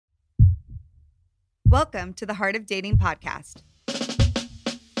Welcome to the Heart of Dating podcast.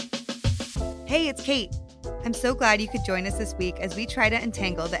 Hey, it's Kate. I'm so glad you could join us this week as we try to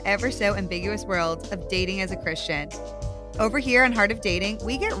untangle the ever so ambiguous world of dating as a Christian. Over here on Heart of Dating,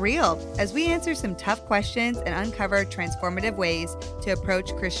 we get real as we answer some tough questions and uncover transformative ways to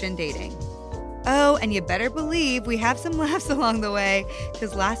approach Christian dating. Oh, and you better believe we have some laughs along the way,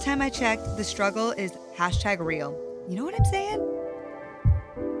 because last time I checked, the struggle is #real. You know what I'm saying?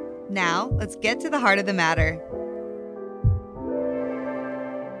 Now, let's get to the heart of the matter.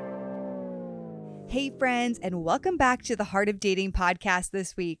 Hey friends, and welcome back to the Heart of Dating podcast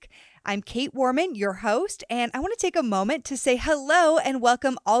this week. I'm Kate Warman, your host, and I want to take a moment to say hello and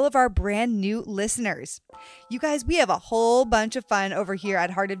welcome all of our brand new listeners. You guys, we have a whole bunch of fun over here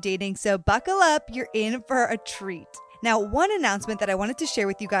at Heart of Dating, so buckle up, you're in for a treat. Now, one announcement that I wanted to share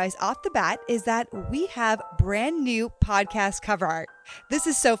with you guys off the bat is that we have brand new podcast cover art. This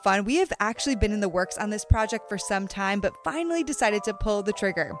is so fun. We have actually been in the works on this project for some time, but finally decided to pull the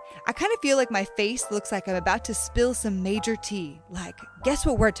trigger. I kind of feel like my face looks like I'm about to spill some major tea. Like, guess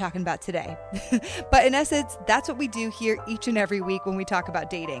what we're talking about today? But in essence, that's what we do here each and every week when we talk about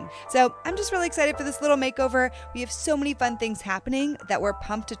dating. So I'm just really excited for this little makeover. We have so many fun things happening that we're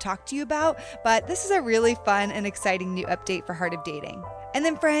pumped to talk to you about, but this is a really fun and exciting new update for Heart of Dating. And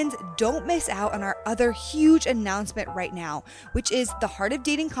then friends, don't miss out on our other huge announcement right now, which is the Heart of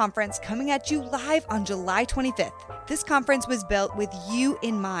Dating Conference coming at you live on July 25th. This conference was built with you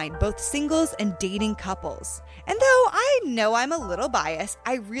in mind, both singles and dating couples. And though I know I'm a little biased,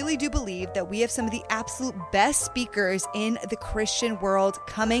 I really do believe that we have some of the absolute best speakers in the Christian world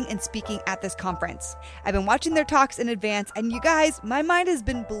coming and speaking at this conference. I've been watching their talks in advance, and you guys, my mind has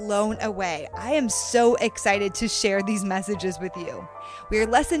been blown away. I am so excited to share these messages with you. We are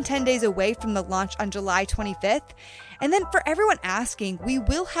less than 10 days away from the launch on July 25th. And then for everyone asking, we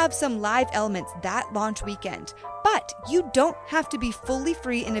will have some live elements that launch weekend. But you don't have to be fully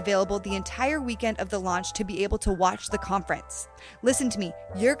free and available the entire weekend of the launch to be able to watch the conference. Listen to me,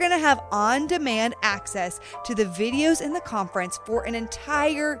 you're going to have on-demand access to the videos in the conference for an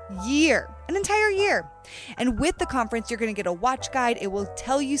entire year. And with the conference, you're going to get a watch guide. It will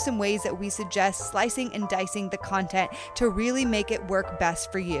tell you some ways that we suggest slicing and dicing the content to really make it work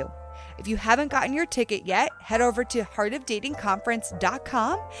best for you. If you haven't gotten your ticket yet, head over to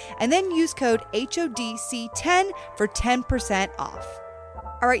heartofdatingconference.com and then use code HODC10 for 10% off.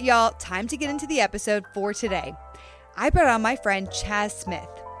 All right, y'all, time to get into the episode for today. I brought on my friend Chaz Smith.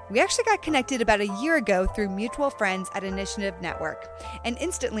 We actually got connected about a year ago through mutual friends at Initiative Network. And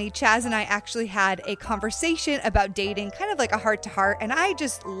instantly, Chaz and I actually had a conversation about dating, kind of like a heart-to-heart, and I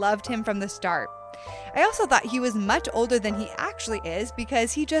just loved him from the start. I also thought he was much older than he actually is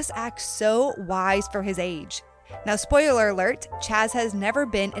because he just acts so wise for his age. Now, spoiler alert, Chaz has never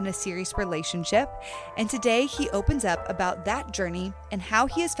been in a serious relationship, and today he opens up about that journey and how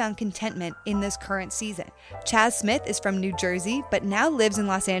he has found contentment in this current season. Chaz Smith is from New Jersey, but now lives in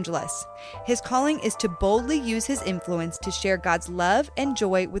Los Angeles. His calling is to boldly use his influence to share God's love and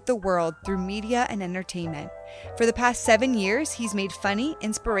joy with the world through media and entertainment. For the past 7 years, he's made funny,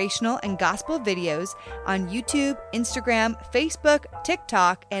 inspirational, and gospel videos on YouTube, Instagram, Facebook,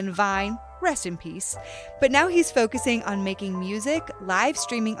 TikTok, and Vine. Rest in peace. But now he's focusing on making music, live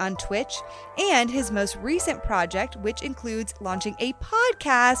streaming on Twitch, and his most recent project, which includes launching a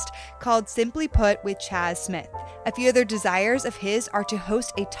podcast called Simply Put with Chaz Smith. A few other desires of his are to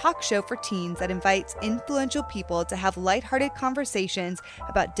host a talk show for teens that invites influential people to have lighthearted conversations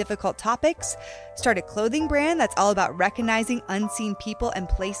about difficult topics, start a clothing brand that's all about recognizing unseen people and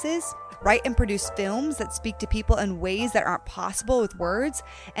places, write and produce films that speak to people in ways that aren't possible with words,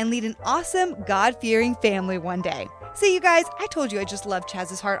 and lead an awesome, God-fearing family one day. See, you guys, I told you I just love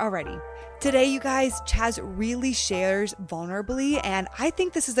Chaz's heart already. Today, you guys, Chaz really shares vulnerably, and I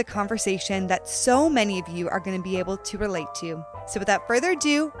think this is a conversation that so many of you are going to be able to relate to. So without further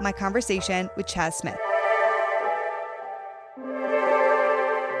ado, my conversation with Chaz Smith.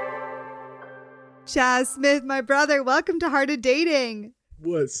 Chaz Smith, my brother, welcome to Heart of Dating.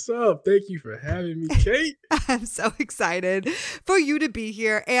 What's up? Thank you for having me, Kate. I'm so excited for you to be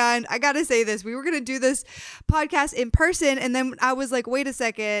here. And I got to say this, we were going to do this podcast in person. And then I was like, wait a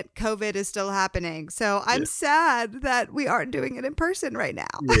second, COVID is still happening. So I'm sad that we aren't doing it in person right now.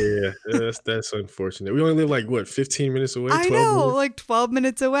 Yeah, that's unfortunate. We only live like, 15 minutes away? I know, minutes? Like 12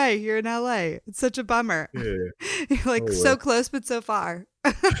 minutes away here in LA. It's such a bummer. Yeah. You're like so close, but so far.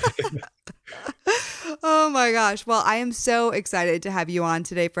 Oh my gosh. Well, I am so excited to have you on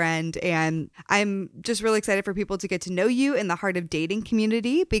today, friend. And I'm just really excited for people to get to know you in the Heart of Dating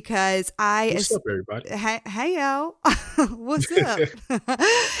community because What's up, everybody? Hey, yo. What's up?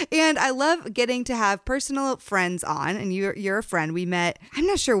 And I love getting to have personal friends on. And you're a friend. We met, I'm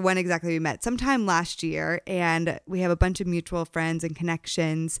not sure when exactly we met, sometime last year. And we have a bunch of mutual friends and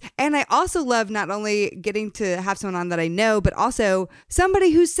connections. And I also love not only getting to have someone on that I know, but also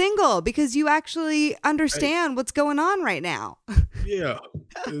somebody who's single because you actually understand what's going on right now. Yeah,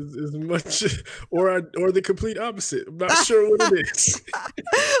 as much or the complete opposite. I'm not sure what it is.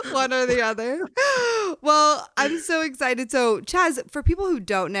 One or the other. Well, I'm so excited. So, Chaz, for people who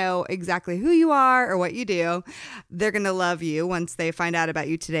don't know exactly who you are or what you do, they're going to love you once they find out about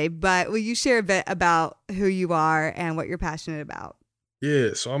you today. But will you share a bit about who you are and what you're passionate about? Yeah,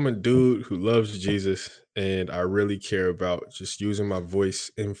 so I'm a dude who loves Jesus, and I really care about just using my voice,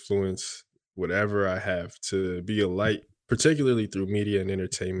 influence, whatever I have to be a light, particularly through media and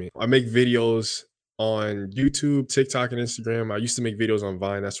entertainment. I make videos on YouTube, TikTok, and Instagram. I used to make videos on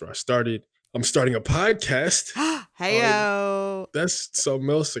Vine. That's where I started. I'm starting a podcast. Heyo. That's something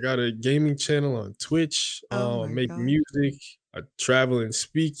else. I got a gaming channel on Twitch. Oh my Make God. music. I travel and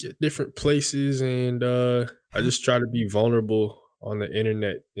speak at different places, and I just try to be vulnerable on the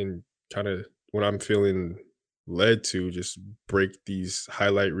internet and kind of when I'm feeling led to just break these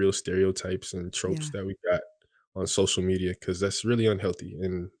highlight reel stereotypes and tropes that we got on social media because that's really unhealthy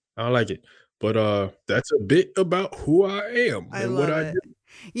and I don't like it. But that's a bit about who I am I and what love I it. do.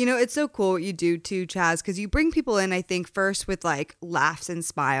 You know, it's so cool what you do too, Chaz, because you bring people in, I think, first with like laughs and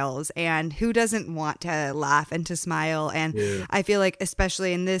smiles. And who doesn't want to laugh and to smile? And Yeah. I feel like,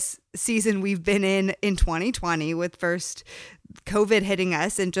 especially in this season we've been in 2020 with first COVID hitting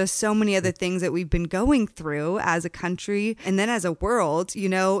us and just so many other things that we've been going through as a country and then as a world, you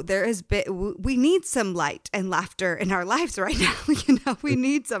know, we need some light and laughter in our lives right now. You know, we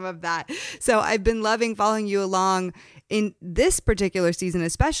need some of that. So I've been loving following you along in this particular season,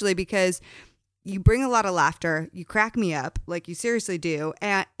 especially because you bring a lot of laughter. You crack me up like you seriously do.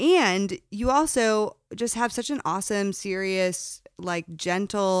 And you also just have such an awesome, serious, like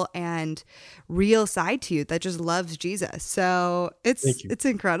gentle and real side to you that just loves Jesus. So it's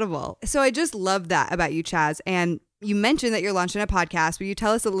incredible. So I just love that about you, Chaz. And you mentioned that you're launching a podcast. Will you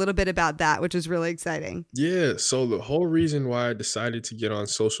tell us a little bit about that, which is really exciting? Yeah, so the whole reason why I decided to get on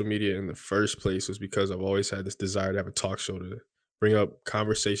social media in the first place was because I've always had this desire to have a talk show to bring up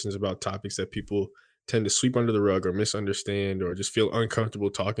conversations about topics that people tend to sweep under the rug or misunderstand or just feel uncomfortable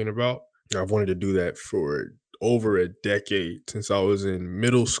talking about. And I've wanted to do that for over a decade since I was in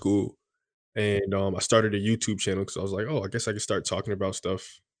middle school. And I started a YouTube channel because I was like, oh, I guess I could start talking about stuff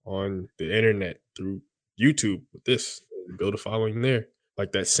on the internet through YouTube with this and build a following there.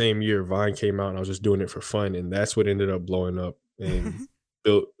 Like that same year, Vine came out and I was just doing it for fun. And that's what ended up blowing up and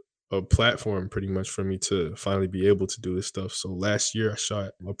built a platform pretty much for me to finally be able to do this stuff. So last year I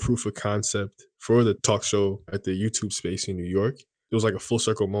shot a proof of concept for the talk show at the YouTube space in New York. It was like a full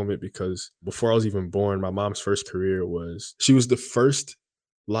circle moment because before I was even born, my mom's first career she was the first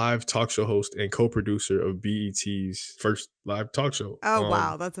live talk show host and co-producer of BET's first live talk show. Oh,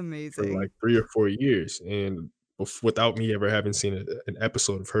 wow. That's For amazing. like 3 or 4 years. And without me ever having seen an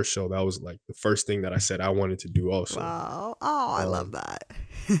episode of her show, that was like the first thing that I said I wanted to do also. Wow. Oh, I love Um, that.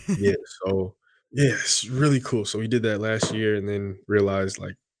 yeah, so yeah, it's really cool. So we did that last year and then realized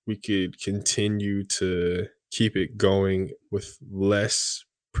like we could continue to keep it going with less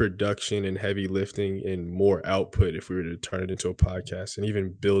production and heavy lifting and more output if we were to turn it into a podcast and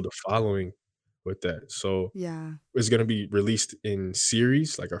even build a following with that. So Yeah. it's going to be released in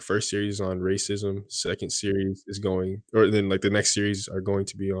series. Like our first series is on racism, second series is going, or then like the next series are going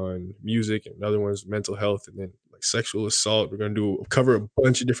to be on music, and another one's mental health, and then like sexual assault. We're going to cover a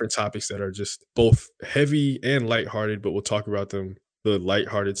bunch of different topics that are just both heavy and lighthearted, but we'll talk about them, the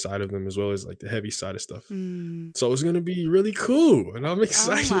lighthearted side of them as well as like the heavy side of stuff. Mm. So it's going to be really cool, and I'm Oh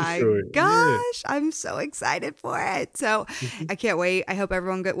excited my for it. Yeah. gosh. I'm so excited for it. So I can't wait. I hope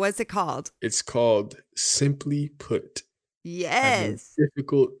everyone what's it called? It's called Simply Put. Having Yes.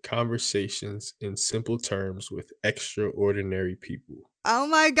 difficult conversations in simple terms with extraordinary people. Oh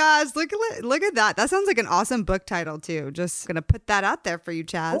my gosh. Look at that. That sounds like an awesome book title too. Just gonna put that out there for you,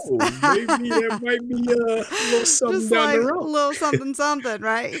 Chaz. Oh, maybe there might be a little something Just down like the a road. little something,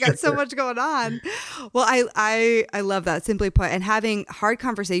 right? You got so much going on. Well, I love that, simply put. And having hard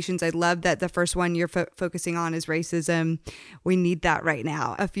conversations, I love that the first one you're focusing on is racism. We need that right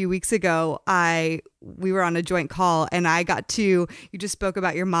now. A few weeks ago, we were on a joint call and you just spoke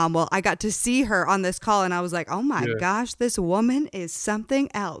about your mom. Well, I got to see her on this call and I was like, oh my gosh, this woman is something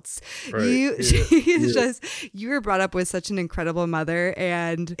else. Right. She is just, you were brought up with such an incredible mother,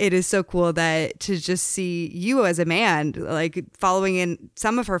 and it is so cool that to just see you as a man, like following in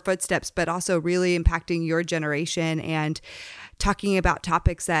some of her footsteps, but also really impacting your generation and talking about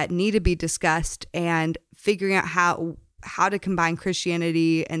topics that need to be discussed and figuring out how to combine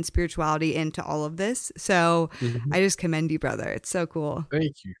Christianity and spirituality into all of this. So I just commend you, brother. It's so cool.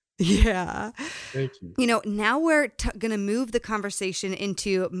 Thank you. Yeah. Thank you. You know, now we're going to move the conversation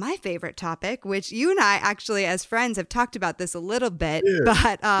into my favorite topic, which you and I actually as friends have talked about this a little bit,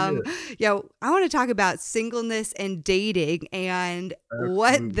 but I want to talk about singleness and dating and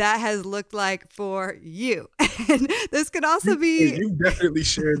what that has looked like for you. And this could also be... You definitely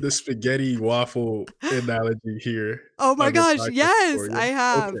shared the spaghetti waffle analogy here. Oh my gosh, yes, I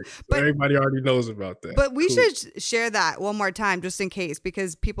have. Okay. But everybody already knows about that. But we should share that one more time just in case,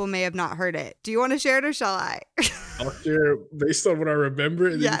 because people may have not heard it. Do you want to share it or shall I? I'll share based on what I remember,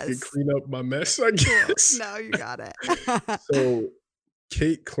 and then you can clean up my mess, I guess. No, you got it. So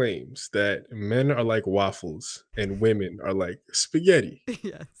Kate claims that men are like waffles and women are like spaghetti.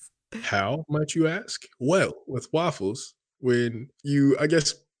 Yes. How, might you ask? Well, with waffles, when you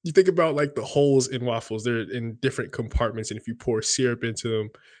think about like the holes in waffles, they're in different compartments. And if you pour syrup into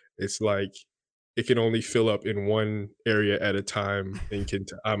them, it's like it can only fill up in one area at a time. And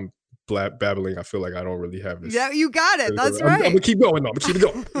I'm babbling. I feel like I don't really have this. Yeah, you got it. That's right. I'm going to keep going. I'm going to keep it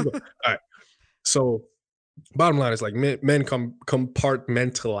going. All right. So bottom line is like men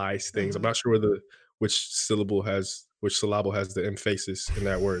compartmentalize things. I'm not sure which syllable has the emphasis in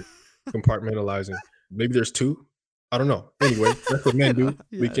that word. Compartmentalizing. Maybe there's two. I don't know. Anyway, that's what men do.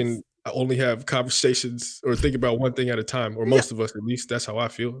 Yes. We can only have conversations or think about one thing at a time, or most of us, at least. That's how I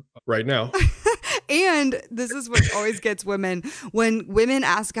feel right now. And this is what always gets women. When women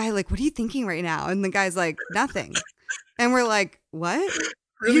ask a guy, like, what are you thinking right now? And the guy's like, nothing. And we're like, what?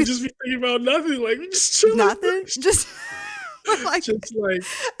 Really just be thinking about nothing? Like, just chilling. Nothing? Just... like,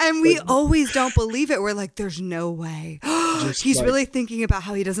 and we always don't believe it. We're like, there's no way. He's really thinking about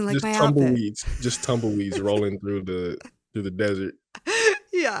how he doesn't like my outfit. Just tumbleweeds rolling through the desert.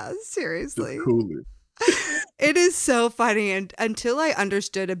 Yeah, seriously. Coolly. It is so funny. And until I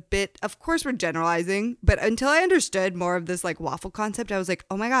understood a bit, of course we're generalizing, but until I understood more of this like waffle concept, I was like,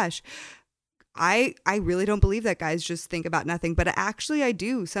 oh my gosh, I really don't believe that guys just think about nothing. But actually I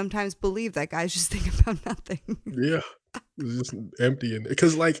do sometimes believe that guys just think about nothing. Yeah. It's just empty.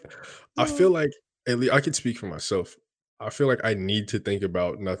 Because like, I feel like, at least I can speak for myself. I feel like I need to think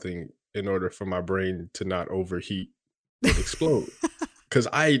about nothing in order for my brain to not overheat and explode. Because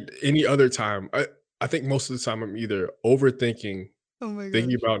any other time, I think most of the time I'm either overthinking,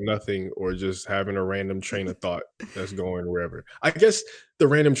 thinking about nothing, or just having a random train of thought that's going wherever. I guess the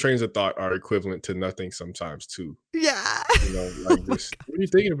random trains of thought are equivalent to nothing sometimes too. Yeah. You know, like this. What are you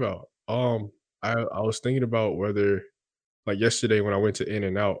thinking about? I was thinking about whether, like yesterday when I went to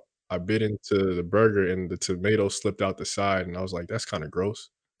In-N-Out, I bit into the burger and the tomato slipped out the side, and I was like, that's kind of gross.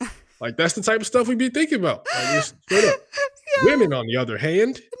 Like, that's the type of stuff we be thinking about. Like, just straight up. Yeah. Women, on the other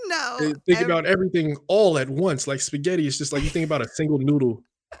hand, they think about everything all at once. Like spaghetti, it's just like you think about a single noodle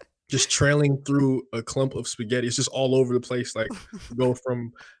just trailing through a clump of spaghetti. It's just all over the place. Like, go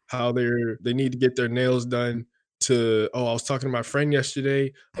from how they need to get their nails done to, I was talking to my friend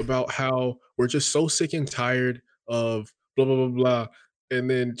yesterday about how we're just so sick and tired of blah, blah, blah, blah. And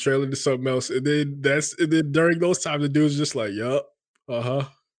then trailing to something else. And then during those times, the dude's just like, yup, uh-huh.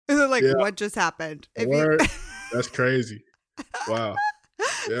 And they're like, what just happened? That's crazy. Wow.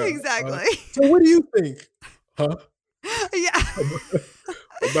 Yeah. Exactly. So what do you think? Huh? Yeah.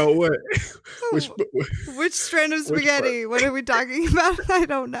 About what? Which strand of spaghetti? What are we talking about? I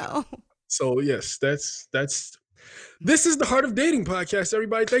don't know. So yes, this is the Heart of Dating podcast,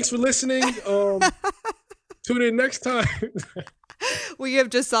 everybody. Thanks for listening. Tune in next time. We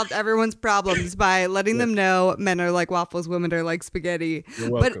have just solved everyone's problems by letting them know men are like waffles, women are like spaghetti. You're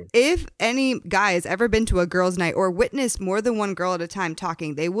welcome. But if any guy has ever been to a girls' night or witnessed more than one girl at a time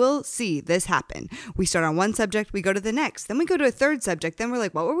talking, they will see this happen. We start on one subject, we go to the next, then we go to a third subject, then we're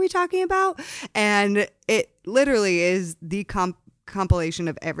like, what were we talking about? And it literally is the compilation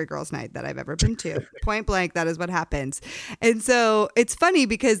of every girls' night that I've ever been to. Point blank, that is what happens. And so it's funny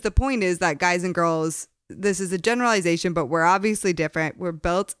because the point is that guys and girls, this is a generalization, but we're obviously different. We're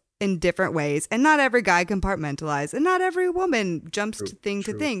built in different ways, and not every guy compartmentalizes, and not every woman jumps to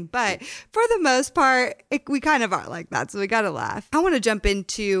thing. But for the most part, we kind of are like that, so we gotta laugh. I want to jump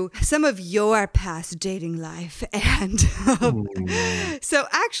into some of your past dating life, and so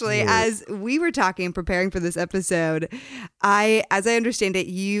actually, as we were talking and preparing for this episode, as I understand it,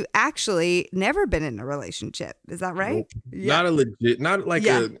 you actually never been in a relationship. Is that right? Nope. Yeah. Not like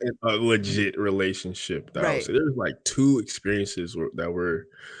a legit relationship. That I would say. There's like 2 experiences that were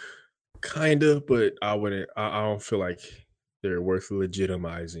kind of, but I don't feel like they're worth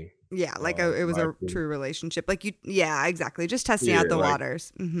legitimizing. Yeah, like it was a true relationship. Like exactly. Just testing out the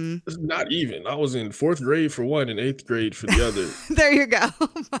waters. Mm-hmm. It's not even. I was in 4th grade for one and 8th grade for the other. There you go. Oh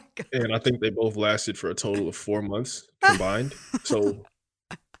my God. And I think they both lasted for a total of 4 months combined. So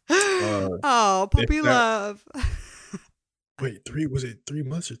puppy love. Wait, was it 3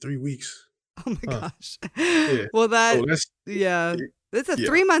 months or 3 weeks? Oh my gosh. Yeah. Well, that's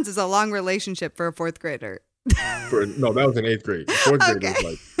 3 months is a long relationship for a 4th grader. No, that was in 8th grade. 4th grade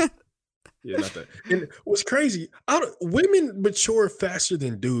was like, not that. And what's crazy, women mature faster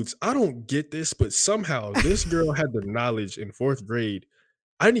than dudes. I don't get this, but somehow this girl had the knowledge in 4th grade.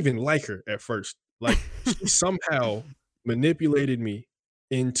 I didn't even like her at first. Like, she somehow manipulated me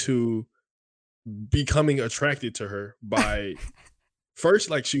into becoming attracted to her by first,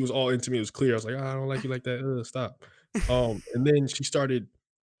 like, she was all into me. It was clear. I was like, I don't like you like that. Stop. And then she started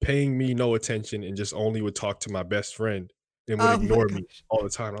paying me no attention and just only would talk to my best friend and would ignore me all the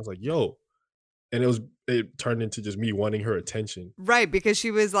time. I was like, yo. And it turned into just me wanting her attention. Right, because she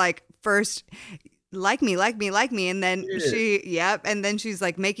was like, first, like me. And then and then she's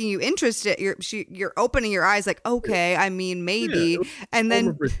like making you interested. You're opening your eyes like, okay, I mean, maybe. And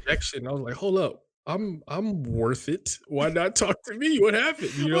then rejection. I was like, hold up. I'm worth it. Why not talk to me? What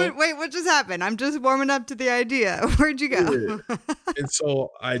happened? You know? Wait, what just happened? I'm just warming up to the idea. Where'd you go? Yeah. And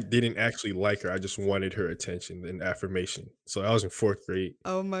so I didn't actually like her. I just wanted her attention and affirmation. So I was in 4th grade.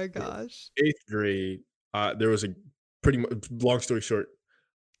 Oh my gosh. 8th grade, there was a pretty much, long story short,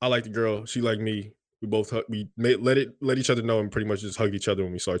 I liked the girl. She liked me. We both let each other know and pretty much just hugged each other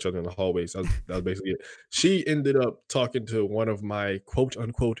when we saw each other in the hallways. That was basically it. She ended up talking to one of my quote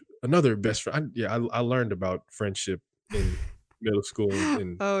unquote another best friend. I learned about friendship in middle school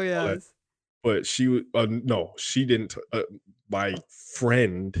and all that. But she she didn't. My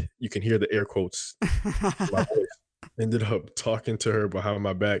friend, you can hear the air quotes. My voice ended up talking to her behind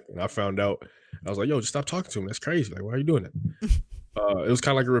my back, and I found out. I was like, "Yo, just stop talking to him. That's crazy. Like, why are you doing that?" It was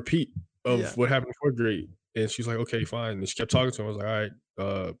kind of like a repeat of what happened in 4th grade. And she's like, okay, fine. And she kept talking to him. I was like,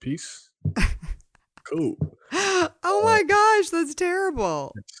 all right, peace. Cool. Oh my gosh, that's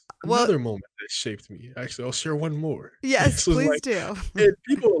terrible. Another moment that shaped me. Actually, I'll share one more. Yes, please do. And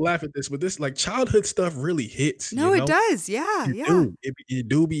people will laugh at this, but this like childhood stuff really hits. No, it does. Yeah. It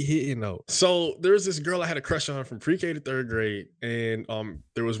do be hitting though. So there was this girl I had a crush on from pre-K to 3rd grade. And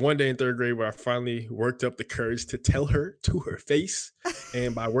there was one day in 3rd grade where I finally worked up the courage to tell her to her face.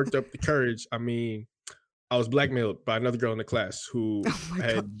 And by worked up the courage, I mean, I was blackmailed by another girl in the class who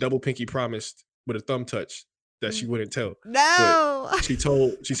had double pinky promised with a thumb touch that she wouldn't tell. No. But she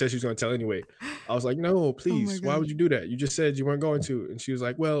said she was going to tell anyway. I was like, no, please. Why would you do that? You just said you weren't going to. And she was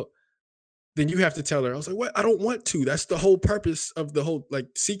like, well, then you have to tell her. I was like, what? I don't want to. That's the whole purpose of the whole like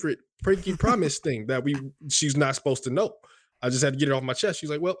secret pinky promise thing that she's not supposed to know. I just had to get it off my chest. She's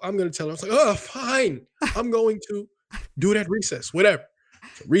like, well, I'm going to tell her. I was like, oh, fine. I'm going to do it at recess, whatever.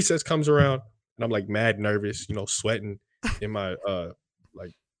 So recess comes around and I'm like mad nervous, sweating in my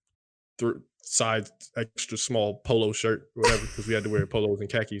side extra small polo shirt or whatever, because we had to wear polos and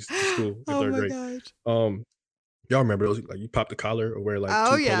khakis to school in 3rd grade. Gosh. Y'all remember those? Like you pop the collar or wear like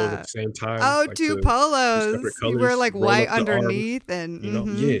 2 polos at the same time. Oh, like 2 polos. You wear like white underneath arms,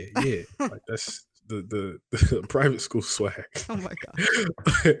 and yeah. Like that's the private school swag. Oh my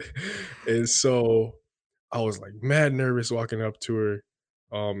god. And so I was like mad nervous walking up to her.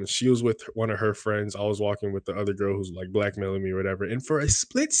 She was with one of her friends. I was walking with the other girl who's like blackmailing me or whatever. And for a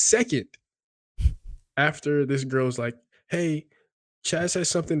split second, after this girl's like, hey, Chaz has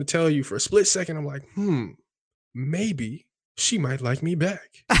something to tell you. For a split second, I'm like, maybe she might like me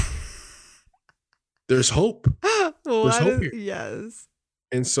back. There's hope. There's hope here. Yes.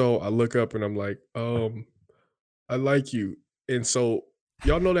 And so I look up and I'm like, I like you. And so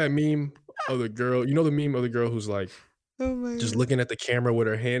y'all know that meme of the girl, the meme of the girl who's like, just looking at the camera with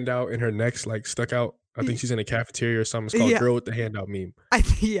her hand out and her neck's like stuck out. I think she's in a cafeteria or something. It's called Girl with the Handout meme.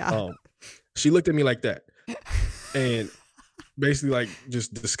 She looked at me like that and basically like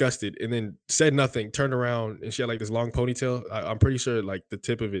just disgusted, and then said nothing, turned around, and she had like this long ponytail. I'm pretty sure like the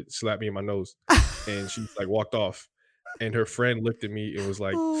tip of it slapped me in my nose and she like walked off. And her friend looked at me and was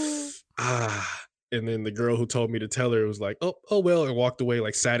like, Oh. ah. And then the girl who told me to tell her was like, oh well, and walked away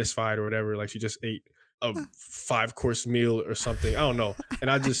like satisfied or whatever. Like she just ate a 5-course meal or something. I don't know. And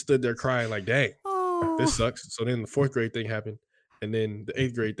I just stood there crying like, dang, this Oh. sucks. So then the 4th grade thing happened, and then the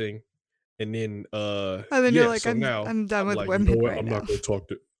 8th grade thing. And then And then you're yeah, like, so now I'm done I'm with like, you know women what? right I'm now. not gonna talk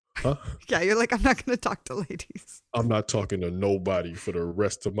to huh? Yeah, you're like, I'm not gonna talk to ladies. I'm not talking to nobody for the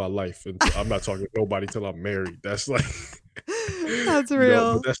rest of my life. And I'm not talking to nobody till I'm married. That's like That's but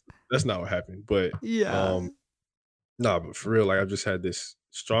real. that's not what happened. But Yeah. no, but for real, like I've just had this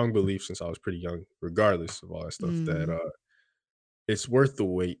strong belief since I was pretty young, regardless of all that stuff, that Mm, it's worth the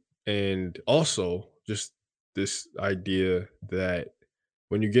wait. And also just this idea that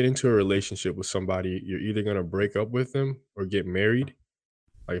when you get into a relationship with somebody, you're either gonna break up with them or get married.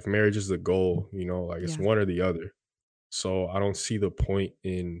 Like if marriage is the goal, like it's yeah. one or the other. So I don't see the point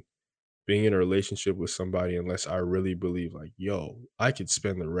in being in a relationship with somebody unless I really believe like, yo, I could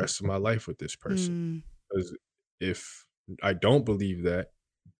spend the rest of my life with this person. Mm, Because if I don't believe that,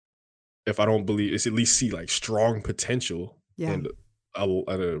 if I don't believe it's at least see like strong potential yeah. and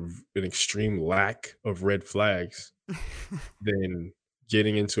an extreme lack of red flags, then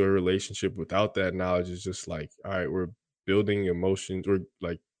getting into a relationship without that knowledge is just like, all right, we're building emotions, we're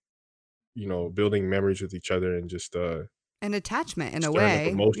like, building memories with each other and just An attachment in a stirring up way.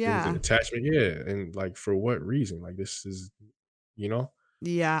 emotions and Yeah. attachment. Yeah. And like for what reason? Like this is, you know,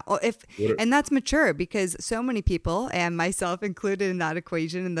 Yeah. Well, what and that's mature because so many people, and myself included in that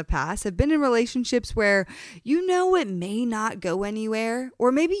equation in the past, have been in relationships where it may not go anywhere,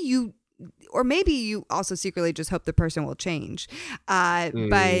 or maybe you also secretly just hope the person will change. But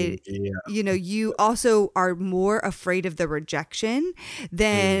yeah. you also are more afraid of the rejection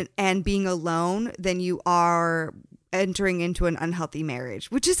Mm, and being alone than you are entering into an unhealthy marriage,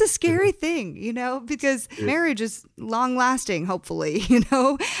 which is a mhm, scary thing, because yeah, marriage is long lasting, hopefully,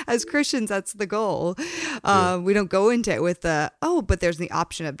 as Christians, that's the goal. yeah. We don't go into it with but there's the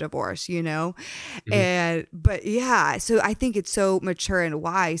option of divorce, Mhm, but yeah, so I think it's so mature and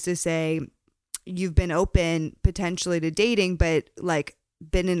wise to say you've been open potentially to dating, but like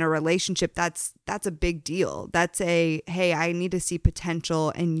been in a relationship, that's a big deal. That's hey, I need to see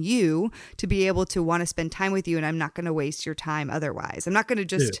potential in you to be able to want to spend time with you, and I'm not going to waste your time otherwise. I'm not going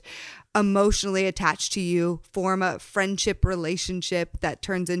to yeah. just emotionally attach to you, form a friendship relationship that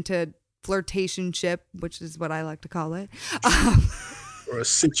turns into flirtationship, which is what I like to call it. Um, Or a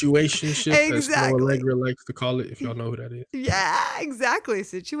situationship, as Flo exactly. Allegra likes to call it, if y'all know who that is. Yeah, exactly.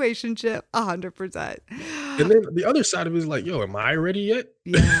 Situationship, 100%. And then the other side of it is like, yo, am I ready yet?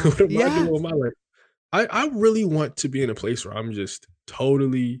 Yeah. What am I doing with Yes. my life? I really want to be in a place where I'm just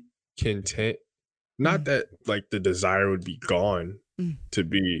totally content. Not Mm, that like the desire would be gone mm. to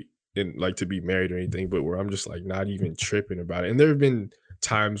be to be married or anything, but where I'm just like not even tripping about it. And there have been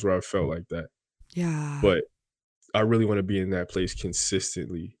times where I felt like that, Yeah. but I really want to be in that place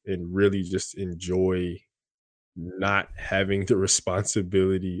consistently and really just enjoy not having the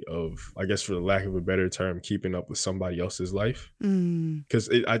responsibility of, I guess, for the lack of a better term, keeping up with somebody else's life. Mm. Because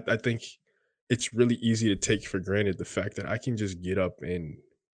I think it's really easy to take for granted the fact that I can just get up and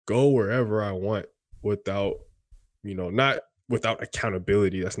go wherever I want without, not without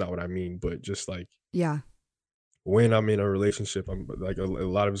accountability. That's not what I mean, but just like Yeah. when I'm in a relationship, I'm like a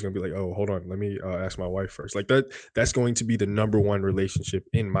lot of it's gonna be like, oh, hold on, let me ask my wife first. Like that's going to be the number one relationship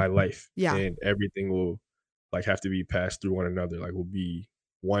in my life, Yeah. and everything will like have to be passed through one another. Like we'll be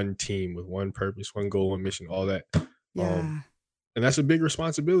one team with one purpose, one goal, one mission, all that. Um, Yeah. and that's a big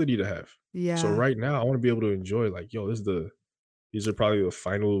responsibility to have. So Yeah. right now, I want to be able to enjoy like, yo, these are probably the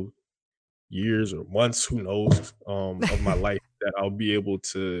final years or months, who knows, of my life that I'll be able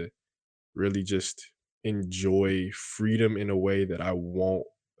to really just enjoy freedom in a way that I won't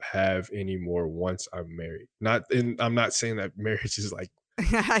have anymore once I'm married. I'm not saying that marriage is like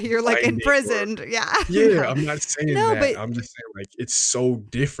You're like binding or imprisoned. Yeah. yeah, No. I'm not saying No, that. but I'm just saying like it's so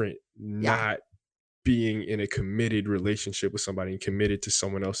different yeah. not being in a committed relationship with somebody and committed to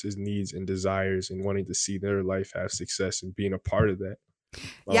someone else's needs and desires and wanting to see their life have success and being a part of that,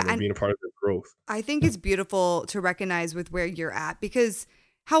 Yeah. and And being a part of their growth. I think it's beautiful to recognize with where you're at because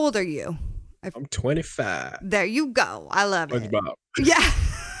how old are you? I'm 25. There you go. I love it. SpongeBob. Yeah.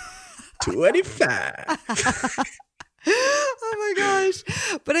 25. Oh my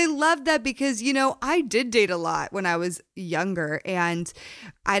gosh. But I love that because, I did date a lot when I was younger. And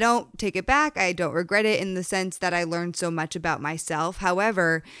I don't take it back. I don't regret it in the sense that I learned so much about myself.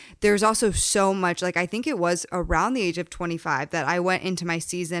 However, there's also so much, like I think it was around the age of 25 that I went into my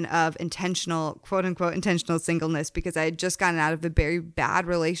season of intentional, quote unquote, intentional singleness because I had just gotten out of a very bad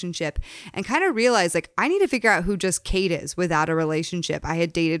relationship and kind of realized like I need to figure out who just Kate is without a relationship. I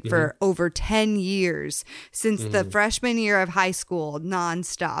had dated for over 10 years since the freshman year of high school,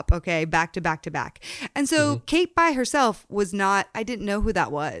 nonstop. Okay. Back to back to back. And so Kate by herself was not, I didn't know who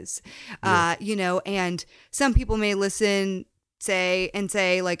that was, and some people may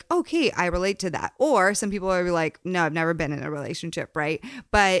say like, okay, I relate to that. Or some people are like, no, I've never been in a relationship. Right.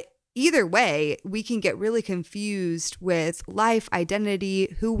 But either way, we can get really confused with life,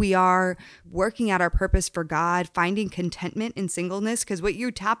 identity, who we are, working out our purpose for God, finding contentment in singleness. Because what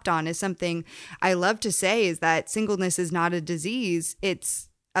you tapped on is something I love to say is that singleness is not a disease. It's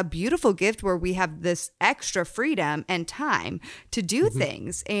a beautiful gift where we have this extra freedom and time to do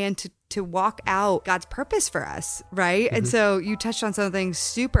things and to walk out God's purpose for us, right? And so you touched on something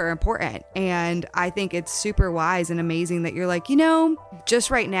super important. And I think it's super wise and amazing that you're like,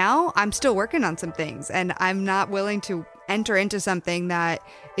 just right now, I'm still working on some things and I'm not willing to enter into something that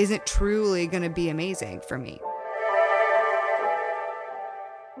isn't truly going to be amazing for me.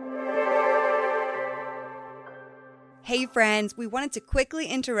 Hey friends, we wanted to quickly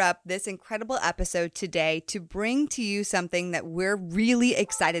interrupt this incredible episode today to bring to you something that we're really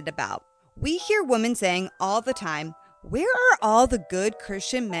excited about. We hear women saying all the time, where are all the good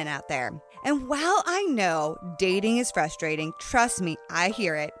Christian men out there? And while I know dating is frustrating, trust me, I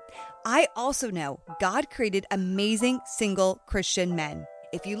hear it. I also know God created amazing single Christian men.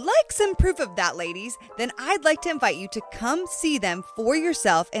 If you like some proof of that, ladies, then I'd like to invite you to come see them for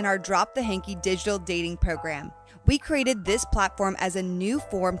yourself in our Drop the Hanky digital dating program. We created this platform as a new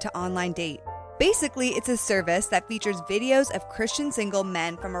form to online date. Basically, it's a service that features videos of Christian single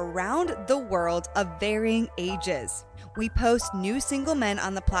men from around the world of varying ages. We post new single men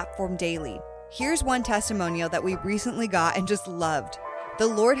on the platform daily. Here's one testimonial that we recently got and just loved. The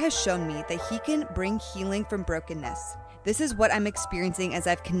Lord has shown me that He can bring healing from brokenness. This is what I'm experiencing as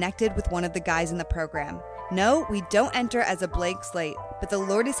I've connected with one of the guys in the program. No, we don't enter as a blank slate, but the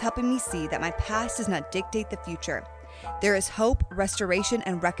Lord is helping me see that my past does not dictate the future. There is hope, restoration,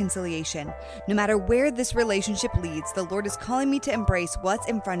 and reconciliation. No matter where this relationship leads, the Lord is calling me to embrace what's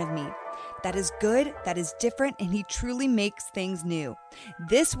in front of me. That is good, that is different, and He truly makes things new.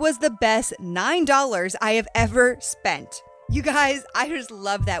 This was the best $9 I have ever spent. You guys, I just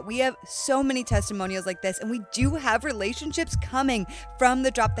love that. We have so many testimonials like this, and we do have relationships coming from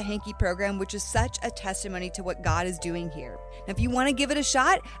the Drop the Hanky program, which is such a testimony to what God is doing here. Now, if you want to give it a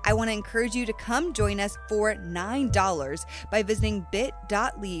shot, I want to encourage you to come join us for $9 by visiting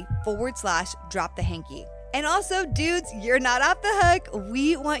bit.ly/Drop the Hanky. And also, dudes, you're not off the hook.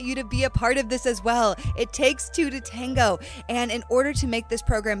 We want you to be a part of this as well. It takes two to tango. And in order to make this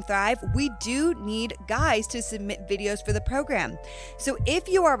program thrive, we do need guys to submit videos for the program. So if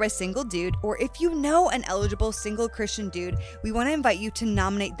you are a single dude, or if you know an eligible single Christian dude, we want to invite you to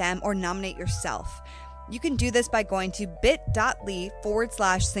nominate them or nominate yourself. You can do this by going to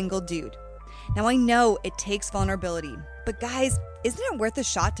bit.ly/single dude. Now, I know it takes vulnerability, but guys, isn't it worth a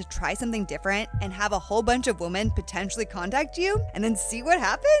shot to try something different and have a whole bunch of women potentially contact you and then see what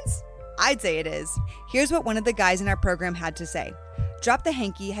happens? I'd say it is. Here's what one of the guys in our program had to say. Drop the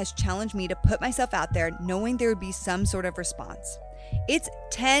Hanky has challenged me to put myself out there knowing there would be some sort of response. It's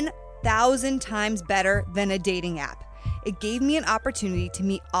 10,000 times better than a dating app. It gave me an opportunity to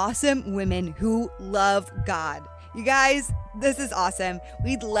meet awesome women who love God. You guys, this is awesome.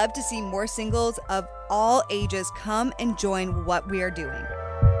 We'd love to see more singles of all ages come and join what we are doing.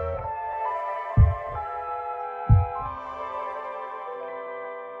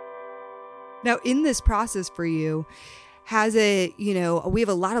 Now, in this process for you, we have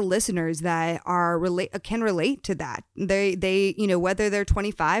a lot of listeners that can relate to that. They, whether they're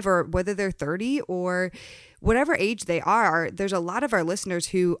 25 or whether they're 30 or whatever age they are, there's a lot of our listeners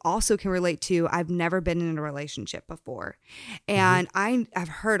who also can relate to, I've never been in a relationship before. And I've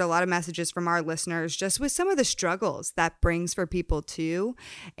heard a lot of messages from our listeners just with some of the struggles that brings for people too.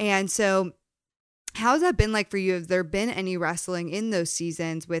 And so how's that been like for you? Has there been any wrestling in those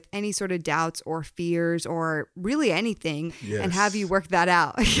seasons with any sort of doubts or fears or really anything? Yes. And have you worked that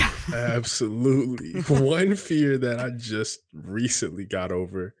out? Absolutely. One fear that I just recently got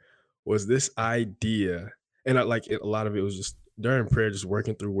over was this idea. And a lot of it was just during prayer, just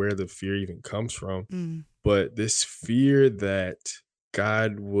working through where the fear even comes from. But this fear that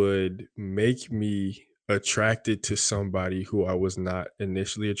God would make me attracted to somebody who I was not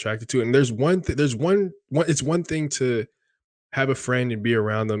initially attracted to. And it's one thing to have a friend and be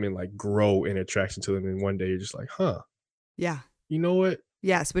around them and like grow in attraction to them. And one day you're just like, huh, Yeah. you know what?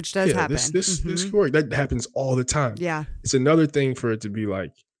 Yes, which does Yeah, this happen. this this could work. That happens all the time. Yeah. It's another thing for it to be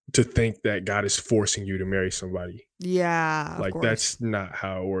like to think that God is forcing you to marry somebody. Yeah, of Like course. that's not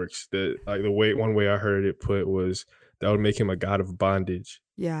how it works. One way I heard it put was that would make him a God of bondage.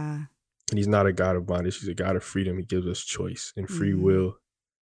 Yeah. And he's not a God of bondage. He's a God of freedom. He gives us choice and free Mm. will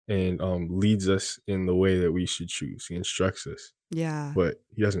and leads us in the way that we should choose. He instructs us, Yeah. but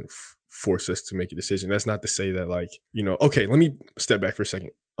he doesn't force us to make a decision. That's not to say that like, okay, let me step back for a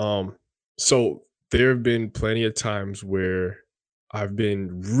second. So there have been plenty of times where I've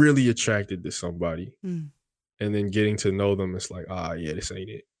been really attracted to somebody Mm. and then getting to know them, it's like, yeah, this ain't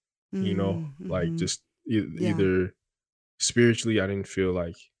it. Like just Yeah. either spiritually, I didn't feel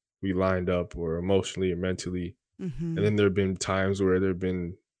like we lined up, or emotionally or mentally. And then there have been times where there have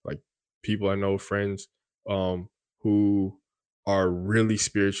been like people I know, friends, who are really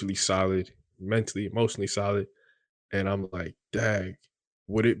spiritually solid, mentally, emotionally solid. And I'm like, dag,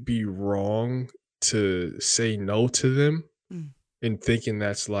 would it be wrong to say no to them? Mm. And thinking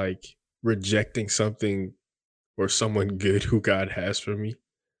that's like rejecting something or someone good who God has for me,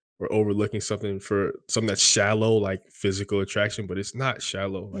 or overlooking something that's shallow, like physical attraction, but it's not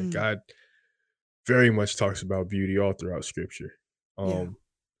shallow. Like Mm. God very much talks about beauty all throughout scripture. Yeah.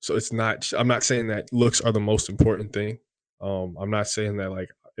 So I'm not saying that looks are the most important thing. I'm not saying that like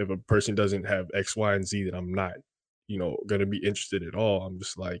if a person doesn't have X, Y, and Z that I'm not, gonna be interested at all. I'm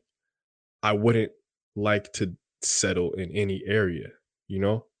just like, I wouldn't like to settle in any area, you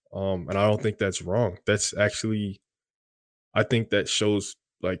know? And I don't think that's wrong. That's actually, I think that shows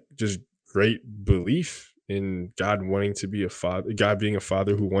like just great belief in God wanting to be a father, God being a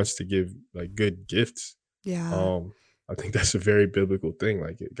father who wants to give like good gifts. Yeah. I think that's a very biblical thing.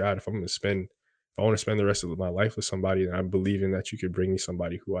 Like, God, if I want to spend the rest of my life with somebody, then I'm believing that you could bring me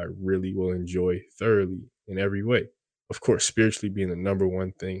somebody who I really will enjoy thoroughly in every way. Of course, spiritually being the number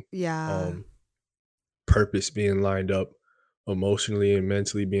one thing. Yeah. Purpose being lined up, emotionally and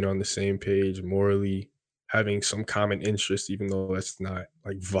mentally being on the same page, morally having some common interest, even though that's not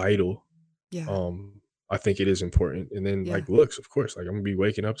like vital. Yeah. um I think it is important. And then Yeah. like looks, of course, like I'm gonna be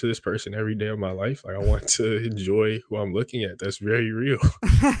waking up to this person every day of my life. Like I want to enjoy who I'm looking at. That's very real.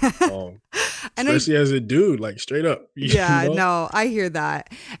 um And Especially as a dude, like straight up. yeah, no, I hear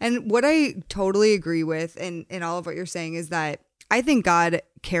that. And what I totally agree with in all of what you're saying is that I think God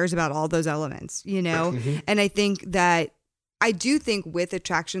cares about all those elements, Mhm. And I think that I do think with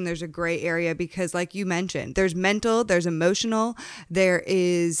attraction, there's a gray area because, like you mentioned, there's mental, there's emotional, there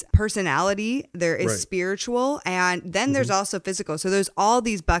is personality, there is Right. spiritual, and then there's also physical. So there's all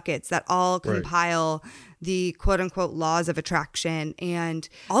these buckets that all Right. compile the quote unquote laws of attraction, and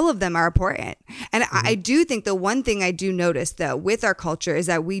all of them are important. And I do think the one thing I do notice though with our culture is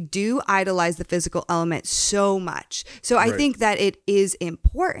that we do idolize the physical element so much. So I Right. think that it is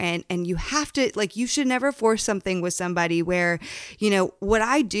important, and you have to, like, you should never force something with somebody where, what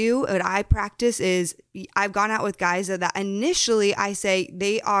I practice is I've gone out with guys that initially I say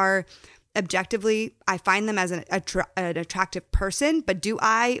they are objectively, I find them as an attractive person, but do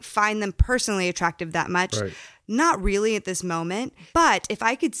I find them personally attractive that much? Right. Not really at this moment. But if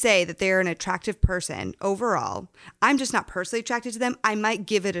I could say that they're an attractive person overall, I'm just not personally attracted to them, I might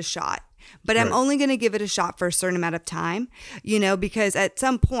give it a shot. But I'm Right. only going to give it a shot for a certain amount of time, because at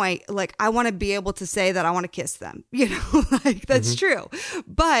some point, like, I want to be able to say that I want to kiss them, like that's true.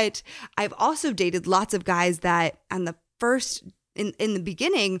 But I've also dated lots of guys that in the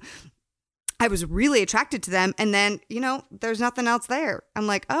beginning, I was really attracted to them. And then, there's nothing else there. I'm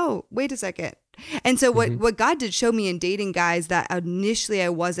like, oh, wait a second. And so what God did show me in dating guys that initially I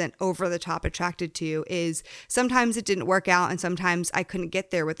wasn't over the top attracted to is sometimes it didn't work out, and sometimes I couldn't get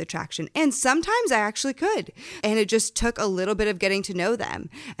there with attraction, and sometimes I actually could. And it just took a little bit of getting to know them.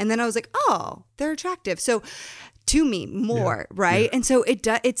 And then I was like, oh, they're attractive. So to me more, right? Yeah. And so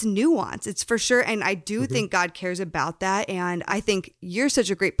it's nuance. It's for sure. And I do think God cares about that. And I think you're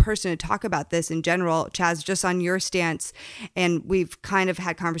such a great person to talk about this in general, Chaz, just on your stance. And we've kind of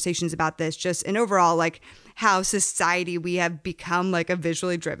had conversations about this just in overall, like how society, we have become like a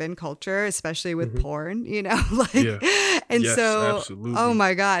visually driven culture, especially with porn, like, Yeah. and Yes, so, absolutely. oh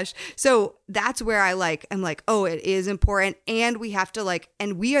my gosh. So that's where I'm like, oh, it is important. And we have to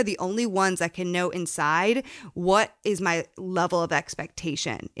and we are the only ones that can know inside what is my level of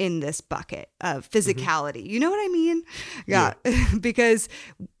expectation in this bucket of physicality. You know what I mean? Yeah. Because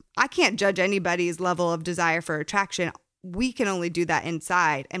I can't judge anybody's level of desire for attraction. We can only do that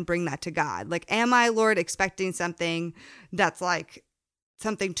inside and bring that to God. Like, am I, Lord, expecting something that's like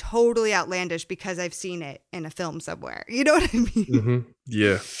something totally outlandish because I've seen it in a film somewhere. You know what I mean?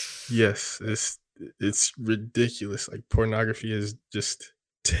 Yeah. Yes. It's ridiculous. Like pornography is just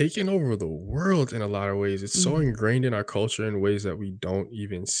taken over the world in a lot of ways. It's so Mm. ingrained in our culture in ways that we don't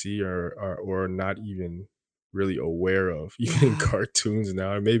even see or not even really aware of, even in Yeah. cartoons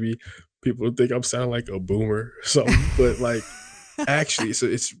now. And maybe people think I'm sounding like a boomer or something, but like actually, so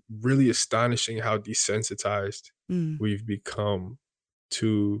it's really astonishing how desensitized Mm. we've become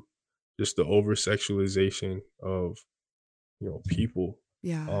to just the over sexualization of people.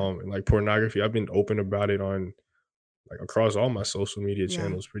 Yeah. And like pornography, I've been open about it on like across all my social media Yeah.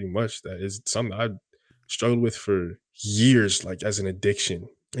 channels pretty much. That is something I struggled with for years, like as an addiction,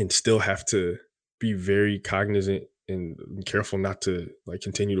 and still have to be very cognizant and careful not to like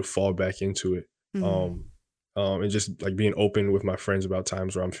continue to fall back into it. Mm. um and just like being open with my friends about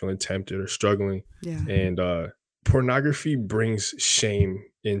times where I'm feeling tempted or struggling. Yeah. And pornography brings shame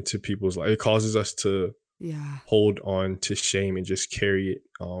into people's life. It causes us to Yeah. hold on to shame and just carry it,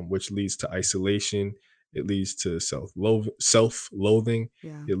 which leads to isolation. It leads to self-loathing.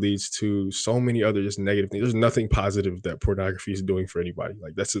 Yeah. It leads to so many other just negative things. There's nothing positive that pornography is doing for anybody.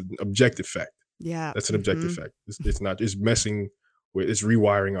 Like that's an objective fact. Yeah. That's an objective Mm-hmm. fact. It's not. It's messing with. It's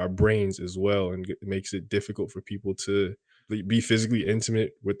rewiring our brains as well, and it makes it difficult for people to be physically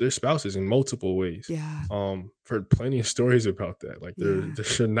intimate with their spouses in multiple ways. Yeah. Heard plenty of stories about that. Like Yeah. there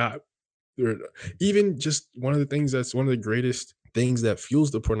should not there even just one of the things that's one of the greatest things that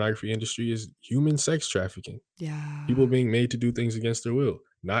fuels the pornography industry is human sex trafficking. People Yeah. being made to do things against their will,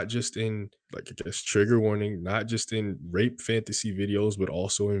 not just in like I guess trigger warning, not just in rape fantasy videos, but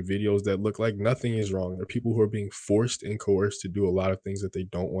also in videos that look like nothing is wrong. There are people who are being forced and coerced to do a lot of things that they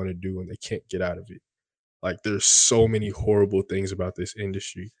don't want to do and they can't get out of it. Like there's so many horrible things about this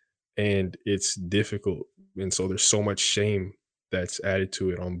industry and it's difficult. And so there's so much shame that's added to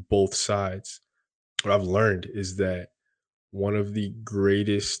it on both sides. What I've learned is that one of the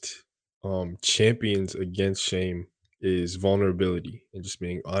greatest champions against shame is vulnerability and just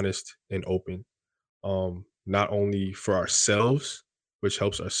being honest and open. Not only for ourselves, which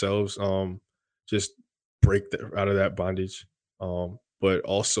helps ourselves just out of that bondage, but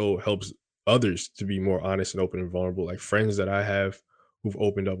also helps others to be more honest and open and vulnerable. Like friends that I have who've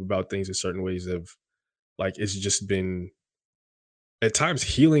opened up about things in certain ways have like it's just been at times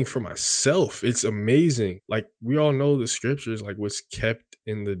healing for myself. It's amazing. Like we all know the scriptures, like what's kept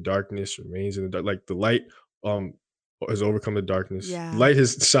in the darkness remains in the dark. Like the light um has overcome the darkness. Yeah. Light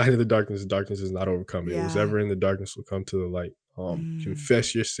has shined in the darkness has not overcome it. It was Yeah. ever in the darkness will come to the light. Mm.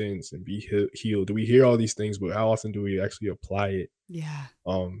 Confess your sins and be healed. Do we hear all these things, but how often do we actually apply it? Yeah.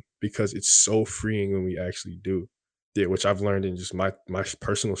 Because it's so freeing when we actually do. Yeah, which I've learned in just my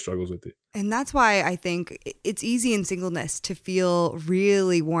personal struggles with it. And that's why I think it's easy in singleness to feel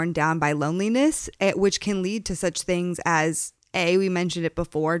really worn down by loneliness, which can lead to such things as we mentioned it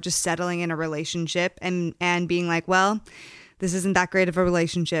before, just settling in a relationship and being like, well, this isn't that great of a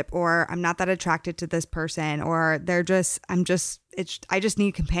relationship, or I'm not that attracted to this person, or I just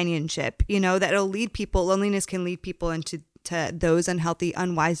need companionship. That'll lead people. Loneliness can lead people into those unhealthy,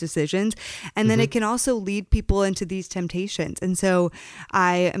 unwise decisions. And then it can also lead people into these temptations. And so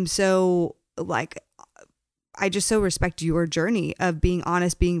I am so I just so respect your journey of being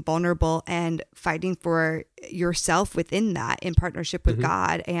honest, being vulnerable, and fighting for yourself within that in partnership with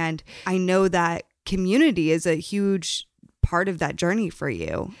God. And I know that community is a huge part of that journey for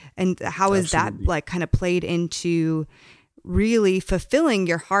you. And how is that like kind of played into really fulfilling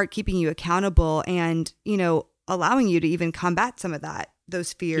your heart, keeping you accountable, and, allowing you to even combat some of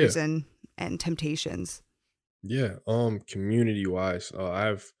those fears and temptations? Yeah. Community wise,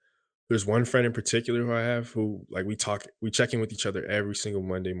 there's one friend in particular who I have who like we check in with each other every single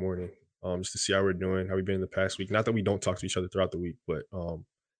Monday morning, just to see how we're doing, how we've been in the past week. Not that we don't talk to each other throughout the week, but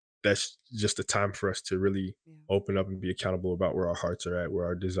that's just a time for us to really open up and be accountable about where our hearts are at, where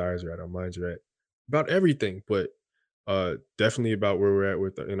our desires are at, our minds are at, about everything. But definitely about where we're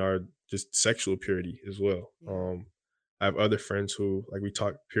at in our just sexual purity as well. I have other friends who like we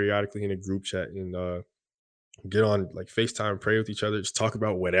talk periodically in a group chat and get on like FaceTime, pray with each other, just talk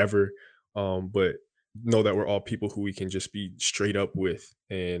about whatever. But know that we're all people who we can just be straight up with,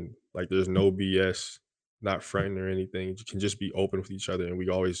 and like there's no BS, not fronting or anything. You can just be open with each other, and we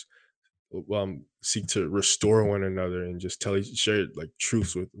always seek to restore one another and just share like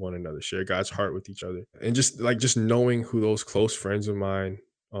truths with one another, share God's heart with each other, and just knowing who those close friends of mine,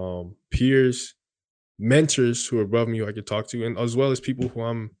 peers, mentors who are above me who I could talk to, and as well as people who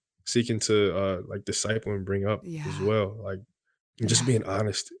I'm seeking to like disciple and bring up as well. Like just being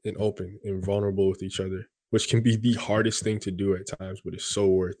honest and open and vulnerable with each other. which can be the hardest thing to do at times, but it's so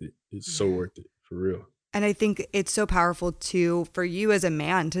worth it. It's so Yeah. worth it for real. And I think it's so powerful too for you as a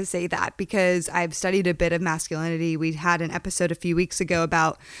man to say that, because I've studied a bit of masculinity. We had an episode a few weeks ago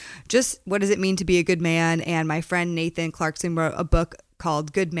about just what does it mean to be a good man. And my friend Nathan Clarkson wrote a book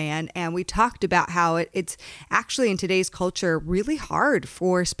called Good Man. And we talked about how it's actually in today's culture really hard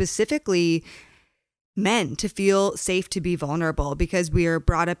for specifically men to feel safe to be vulnerable, because we are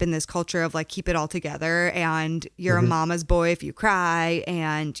brought up in this culture of like, keep it all together, and you're a mama's boy if you cry,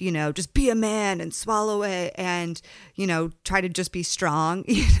 and just be a man and swallow it, and try to just be strong.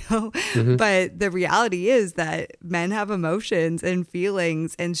 But the reality is that men have emotions and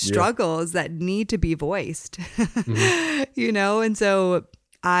feelings and struggles that need to be voiced. And so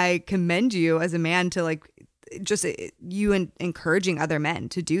I commend you as a man to like just you encouraging other men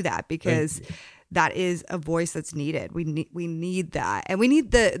to do that, because that is a voice that's needed. We need that. And we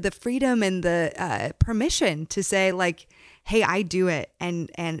need the freedom and the permission to say like, hey, I do it.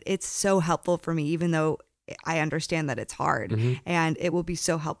 And it's so helpful for me, even though I understand that it's hard, and it will be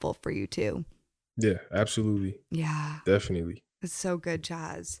so helpful for you too. Yeah, absolutely. Yeah. Definitely. It's so good,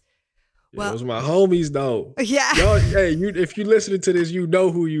 Chaz. Yeah, Well, those are my homies though. Yeah. Y'all, hey, if you're listening to this, you know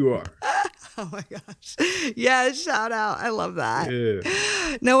who you are. Oh my gosh. Yeah, shout out. I love that.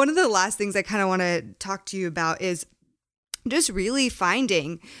 Yeah. Now, one of the last things I kind of want to talk to you about is just really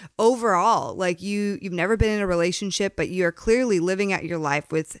finding overall, like you've never been in a relationship, but you're clearly living out your life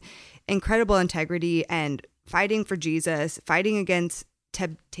with incredible integrity and fighting for Jesus, fighting against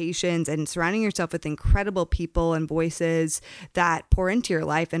temptations, and surrounding yourself with incredible people and voices that pour into your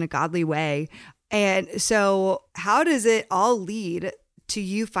life in a godly way. And so how does it all lead to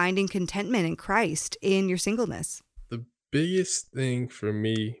you finding contentment in Christ in your singleness? The biggest thing for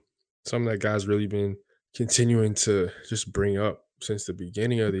me, something that God's really been continuing to just bring up since the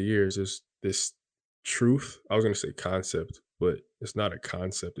beginning of the year, is just this truth. I was going to say concept, but it's not a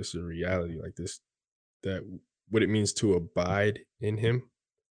concept. It's a reality, like this, that what it means to abide in him.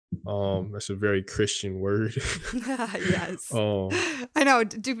 That's a very Christian word. Yes. I know.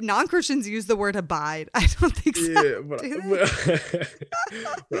 Do non-Christians use the word abide? I don't think so. Yeah,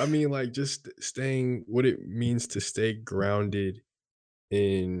 but I mean, like, just staying, what it means to stay grounded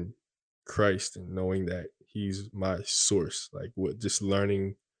in Christ and knowing that he's my source, like just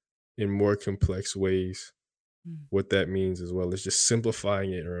learning in more complex ways what that means, as well as just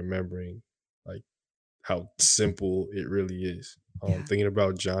simplifying it and remembering like how simple it really is. Thinking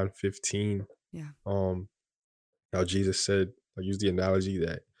about John 15, Yeah. how Jesus said, I use the analogy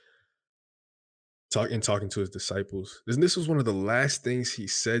that talking to his disciples, and this was one of the last things he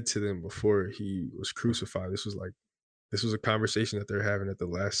said to them before he was crucified. This was a conversation that they're having at the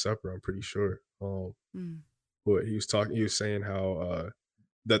Last Supper, I'm pretty sure. But he was saying how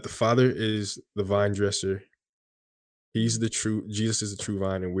that the Father is the vine dresser. Jesus is the true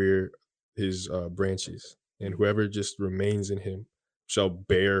vine, and we're his branches. And whoever just remains in him shall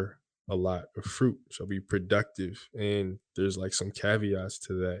bear a lot of fruit, shall be productive. And there's like some caveats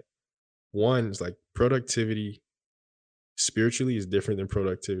to that. One is like productivity spiritually is different than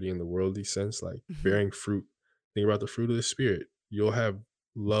productivity in the worldly sense, like bearing fruit. Think about the fruit of the spirit. You'll have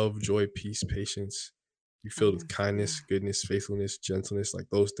love, joy, peace, patience. You're filled with kindness, goodness, faithfulness, gentleness, like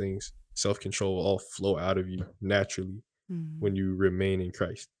those things, self-control all flow out of you naturally when you remain in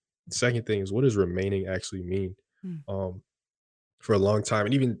Christ. The second thing is, what does remaining actually mean? For a long time,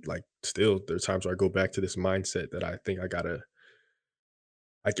 and even like still, there are times where I go back to this mindset that I think I gotta,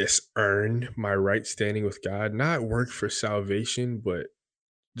 I guess, earn my right standing with God, not work for salvation, but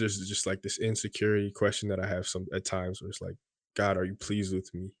there's just like this insecurity question that I have some at times where it's like, God, are you pleased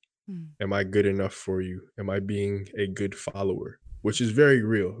with me? Am I good enough for you? Am I being a good follower? Which is very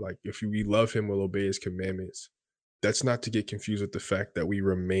real. Like, if we love him, we'll obey his commandments. That's not to get confused with the fact that we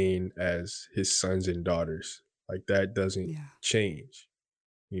remain as his sons and daughters. Like, that doesn't change.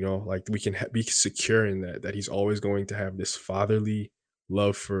 Like, we can be secure in that he's always going to have this fatherly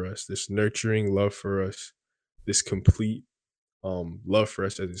love for us, this nurturing love for us, this complete love for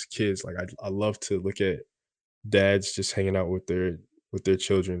us as his kids. Like, I love to look at dads just hanging out with their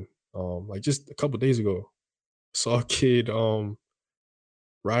children. Like just a couple days ago, saw a kid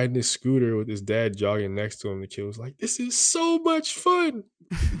riding his scooter with his dad jogging next to him. The kid was like, "This is so much fun."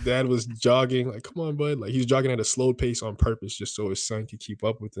 The dad was jogging, like, "Come on, bud." Like, he's jogging at a slow pace on purpose just so his son could keep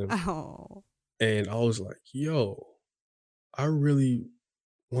up with him. Oh. And I was like, yo, I really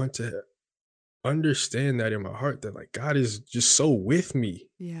want to understand that in my heart, that like God is just so with me.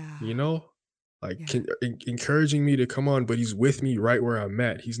 Yeah. Like Yeah. encouraging me to come on, but he's with me right where I'm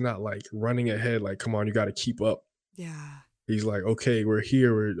at. He's not like running ahead, like, come on, you got to keep up. Yeah. He's like, okay, we're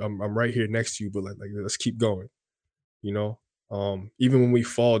here. I'm right here next to you, but like let's keep going. You know, even when we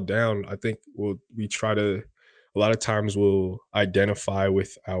fall down, I think we try to. A lot of times we'll identify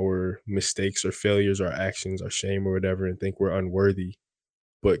with our mistakes or failures, our actions, our shame or whatever, and think we're unworthy.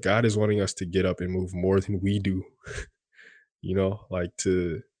 But God is wanting us to get up and move more than we do. Like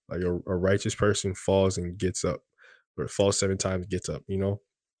a righteous person falls and gets up, or falls 7 times, gets up.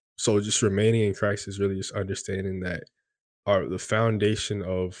 So just remaining in Christ is really just understanding that the foundation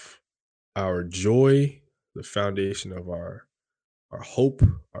of our joy, the foundation of our hope,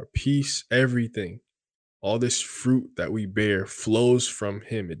 our peace, everything, all this fruit that we bear flows from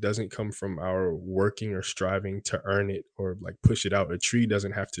him. It doesn't come from our working or striving to earn it or like push it out. An apple tree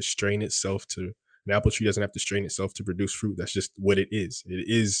doesn't have to strain itself to produce fruit. That's just what it is. It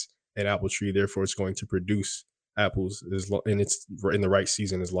is an apple tree, therefore it's going to produce apples and it's in the right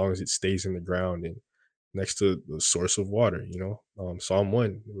season, as long as it stays in the ground and next to the source of water. Psalm 1,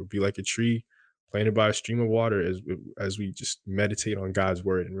 it would be like a tree planted by a stream of water, as we just meditate on God's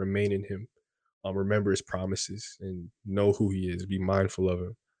word and remain in him, remember his promises and know who he is, be mindful of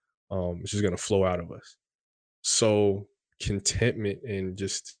him. It's just going to flow out of us. So contentment and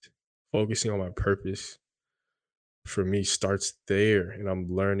just focusing on my purpose for me starts there. And I'm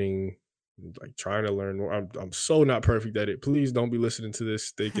learning, like trying to learn more. I'm so not perfect at it. Please don't be listening to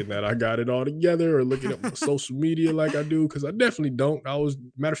this thinking that I got it all together or looking at my social media like I do, because I definitely don't.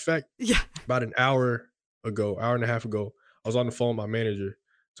 Matter of fact, Yeah. about an hour and a half ago, I was on the phone with my manager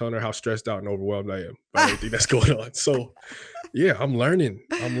telling her how stressed out and overwhelmed I am by everything that's going on. So yeah, I'm learning.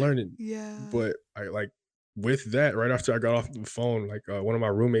 Yeah. But I like with that, right after I got off the phone, like one of my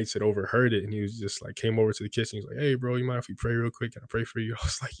roommates had overheard it and he was just like came over to the kitchen. He's like, "Hey bro, you mind if we pray real quick? Can I pray for you?" I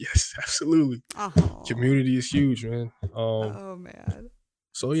was like, "Yes, absolutely." Oh. Community is huge, man. Oh man.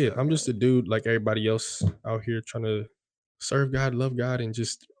 So yeah, So I'm just good. a dude like everybody else out here trying to serve God, love God, and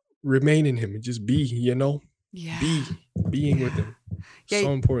just remain in him and just be, Yeah. being with Yeah. him. Yeah.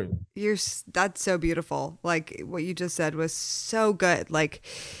 So important. That's so beautiful. Like what you just said was so good. Like,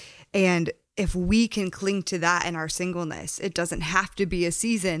 and if we can cling to that in our singleness, it doesn't have to be a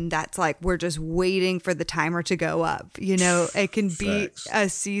season that's like we're just waiting for the timer to go up. It can be Facts. a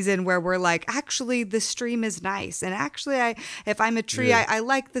season where we're like, actually, the stream is nice. And actually, if I'm a tree, Yeah. I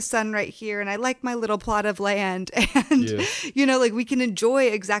like the sun right here and I like my little plot of land. And, Yeah. like we can enjoy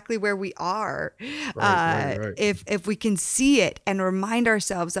exactly where we are. Right. If we can see it and remind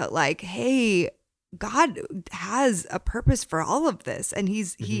ourselves that, like, hey, God has a purpose for all of this, and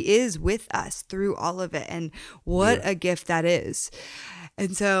Mhm. he is with us through all of it, and what Yeah. a gift that is.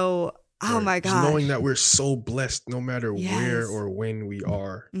 And so, oh Right. my Just knowing gosh. that we're so blessed no matter where Yes. or when we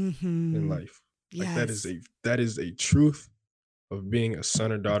are in Mm-hmm. life. Like Yes. that is a truth of being a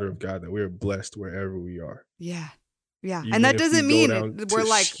son or daughter of God, that we're blessed wherever we are. Yeah. Yeah. And Even that if we doesn't go mean down we're to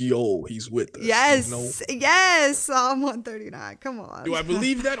like, Sheol, he's with us. yes, yes, Psalm 139. Come Do on. I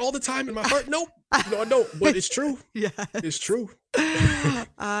believe that all the time in my heart? Nope. No, I don't. But it's true. It's Yes. true.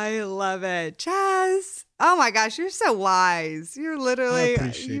 I love it. Chaz. Oh my gosh, you're so wise. I You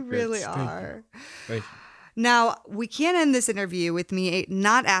appreciate that. really Thank you. are. Thank you. Now, we can't end this interview with me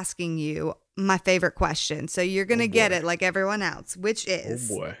not asking you my favorite question. So you're going Oh to get boy. it like everyone else, which Oh is,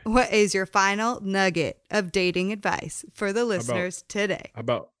 boy. what is your final nugget of dating advice for the How about listeners today? how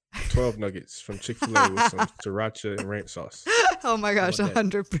about 12 nuggets from Chick-fil-A with some sriracha and ranch sauce? Oh my How gosh, about that?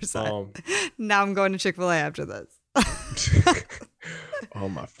 100%. Um Now I'm going to Chick-fil-A after this.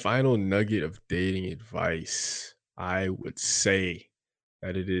 my final nugget of dating advice, I would say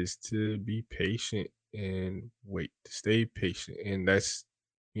that it is to be patient and wait, to stay patient. And that's,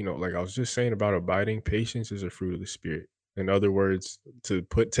 like I was just saying about abiding, patience is a fruit of the spirit. In other words, to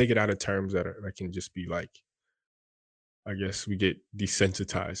take it out of terms that can just be like, I guess we get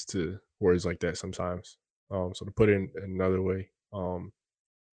desensitized to words like that sometimes. So to put it in another way,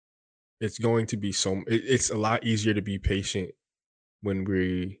 it's going to be it's a lot easier to be patient when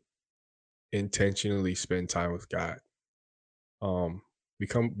we intentionally spend time with God. Um, we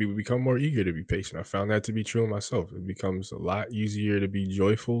become more eager to be patient. I found that to be true in myself. It becomes a lot easier to be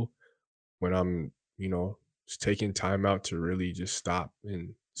joyful when I'm, just taking time out to really just stop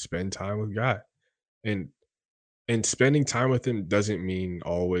and spend time with God. And spending time with him doesn't mean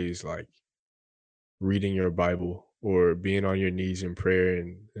always like reading your Bible or being on your knees in prayer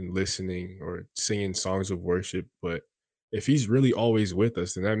and listening or singing songs of worship. But if he's really always with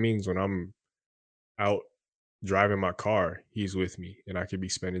us, then that means when I'm out driving my car, he's with me and I could be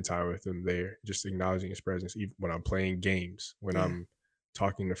spending time with him there, just acknowledging his presence, even when I'm playing games, when Yeah. I'm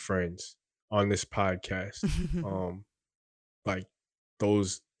talking to friends on this podcast. Um, like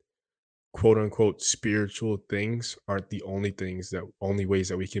those quote unquote spiritual things aren't the only ways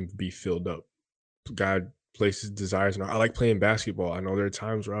that we can be filled up. God places desires in I like playing basketball. I know there are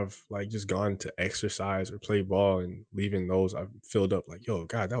times where I've like just gone to exercise or play ball, and leaving those I've filled up like, yo,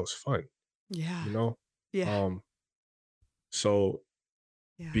 God, that was fun, Yeah. you know? Yeah. Um, so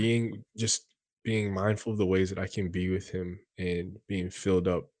Yeah. being mindful of the ways that I can be with him and being filled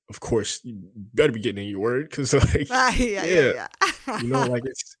up. Of course, you better be getting in your word, because like, Yeah. yeah, Yeah. like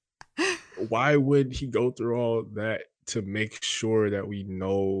it's why would he go through all that to make sure that we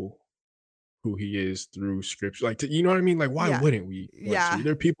know who he is through scripture? Like, you know what I mean? Like, why Yeah. wouldn't we want to? Yeah.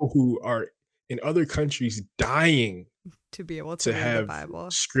 There are people who are in other countries dying To be able to to read the have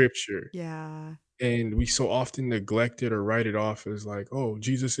Bible. scripture. Yeah. And we so often neglect it or write it off as like, oh,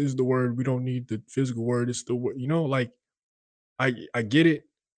 Jesus is the word. We don't need the physical word. It's the word. Like I get it.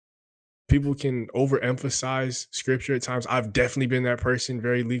 People can overemphasize scripture at times. I've definitely been that person,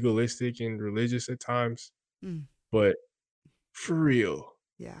 very legalistic and religious at times. Mm. But for real,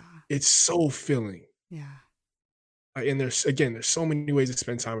 Yeah. it's so filling. Yeah. And there's so many ways to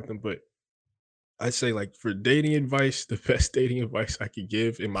spend time with them. But I'd say, like, for dating advice, the best dating advice I could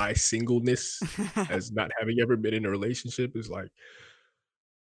give in my singleness, as not having ever been in a relationship, is like,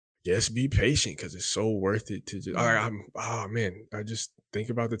 just be patient, because it's so worth it to just. Mm. Oh man, I just think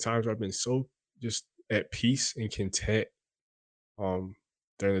about the times I've been so just at peace and content.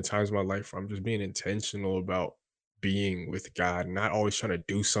 During the times of my life where I'm just being intentional about being with God, not always trying to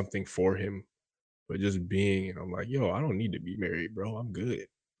do something for Him, but just being. And I'm like, yo, I don't need to be married, bro. I'm good.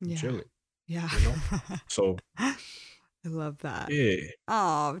 I'm Yeah. chilling. Yeah. So I love that. yeah.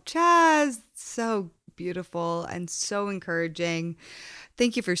 Oh, Chaz, so beautiful and so encouraging.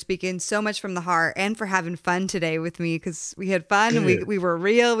 Thank you for speaking so much from the heart and for having fun today with me, because we had fun and Yeah. we were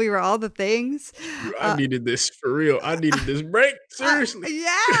real. We were all the things. I needed this for real. I needed this break. Seriously. Yeah,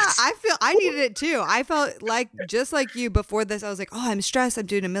 I needed it too. I felt like, just like you before this, I was like, oh, I'm stressed. I'm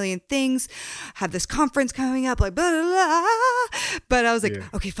doing a million things. Have this conference coming up, like, blah, blah, blah. But I was like, Yeah.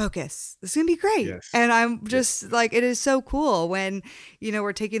 okay, focus. This is going to be great. Yes. And I'm just like, it is so cool when,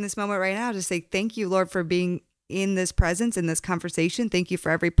 we're taking this moment right now to say, thank you, Lord, for being in this presence, in this conversation. Thank you for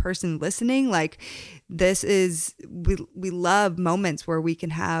every person listening. Like, this is, we love moments where we can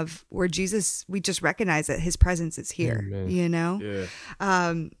have, where Jesus, we just recognize that his presence is here. Amen. Yeah.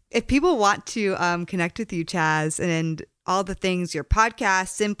 If people want to connect with you, Chaz, and all the things, your podcast,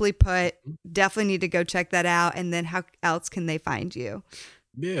 Simply Put, definitely need to go check that out. And then how else can they find you?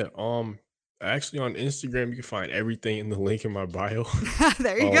 Yeah. Actually, on Instagram, you can find everything in the link in my bio.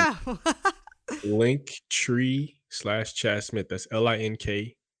 There you go. Linktree/Chaz Smith. That's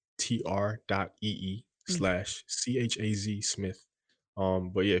linktr.ee/CHAZ Smith.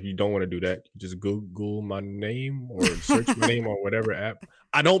 But yeah, if you don't want to do that, you just Google my name or search my name on whatever app.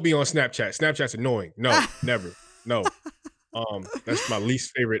 I don't be on Snapchat. Snapchat's annoying. No, never. No. That's my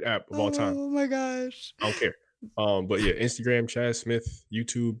least favorite app of all time. Oh my gosh. I don't care. But yeah, Instagram, Chaz Smith,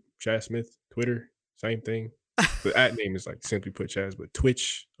 YouTube, Chaz Smith, Twitter, same thing. The at name is like Simply Put Chaz, but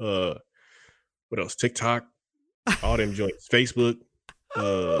Twitch, what else? TikTok, all them joints. Facebook.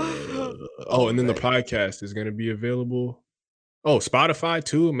 And then the podcast is gonna be available. Oh, Spotify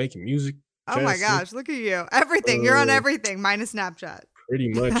too. I'm making music. Oh my gosh, look at you. Everything. You're on everything minus Snapchat. Pretty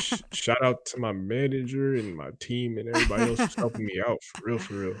much. Shout out to my manager and my team and everybody else who's helping me out. For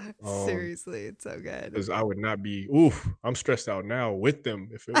real. Seriously, it's so good. Because I would not be, I'm stressed out now with them.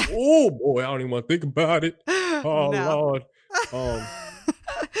 Oh boy, I don't even want to think about it. Oh Lord.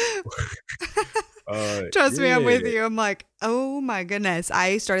 Trust me, I'm with you. I'm like, oh my goodness.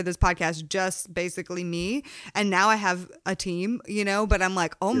 I started this podcast just basically me. And now I have a team, but I'm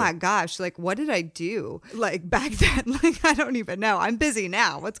like, oh my gosh, like, what did I do? Like back then, like, I don't even know. I'm busy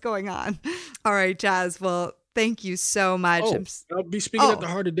now. What's going on? All right, Chaz. Well, thank you so much. I'll be speaking at the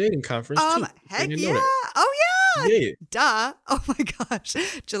Heart of Dating conference too. Heck yeah. Oh yeah. Yeah. Duh. Oh my gosh.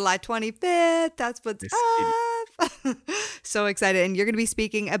 July 25th. That's what's up. So excited. And you're going to be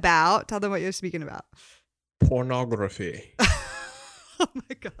speaking about, tell them what you're speaking about. Pornography. Oh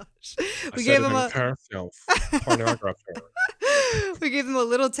my gosh. We gave them a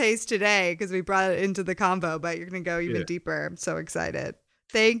little taste today because we brought it into the convo, but you're going to go even deeper. I'm so excited.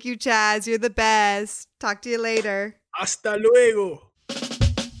 Thank you, Chaz. You're the best. Talk to you later. Hasta luego.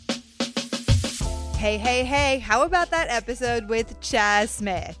 Hey, how about that episode with Chaz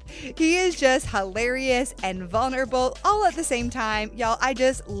Smith? He is just hilarious and vulnerable all at the same time. Y'all, I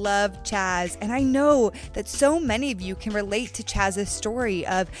just love Chaz. And I know that so many of you can relate to Chaz's story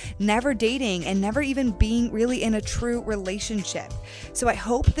of never dating and never even being really in a true relationship. So I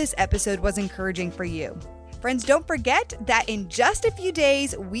hope this episode was encouraging for you. Friends, don't forget that in just a few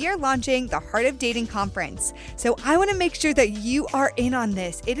days, we are launching the Heart of Dating Conference. So I want to make sure that you are in on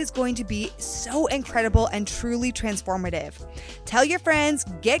this. It is going to be so incredible and truly transformative. Tell your friends,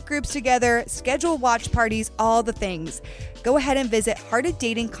 get groups together, schedule watch parties, all the things. Go ahead and visit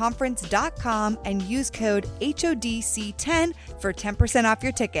heartofdatingconference.com and use code HODC10 for 10% off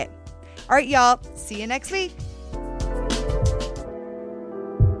your ticket. All right, y'all. See you next week.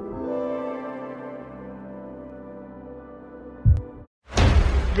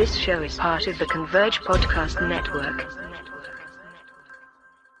 This show is part of the Converge Podcast Network.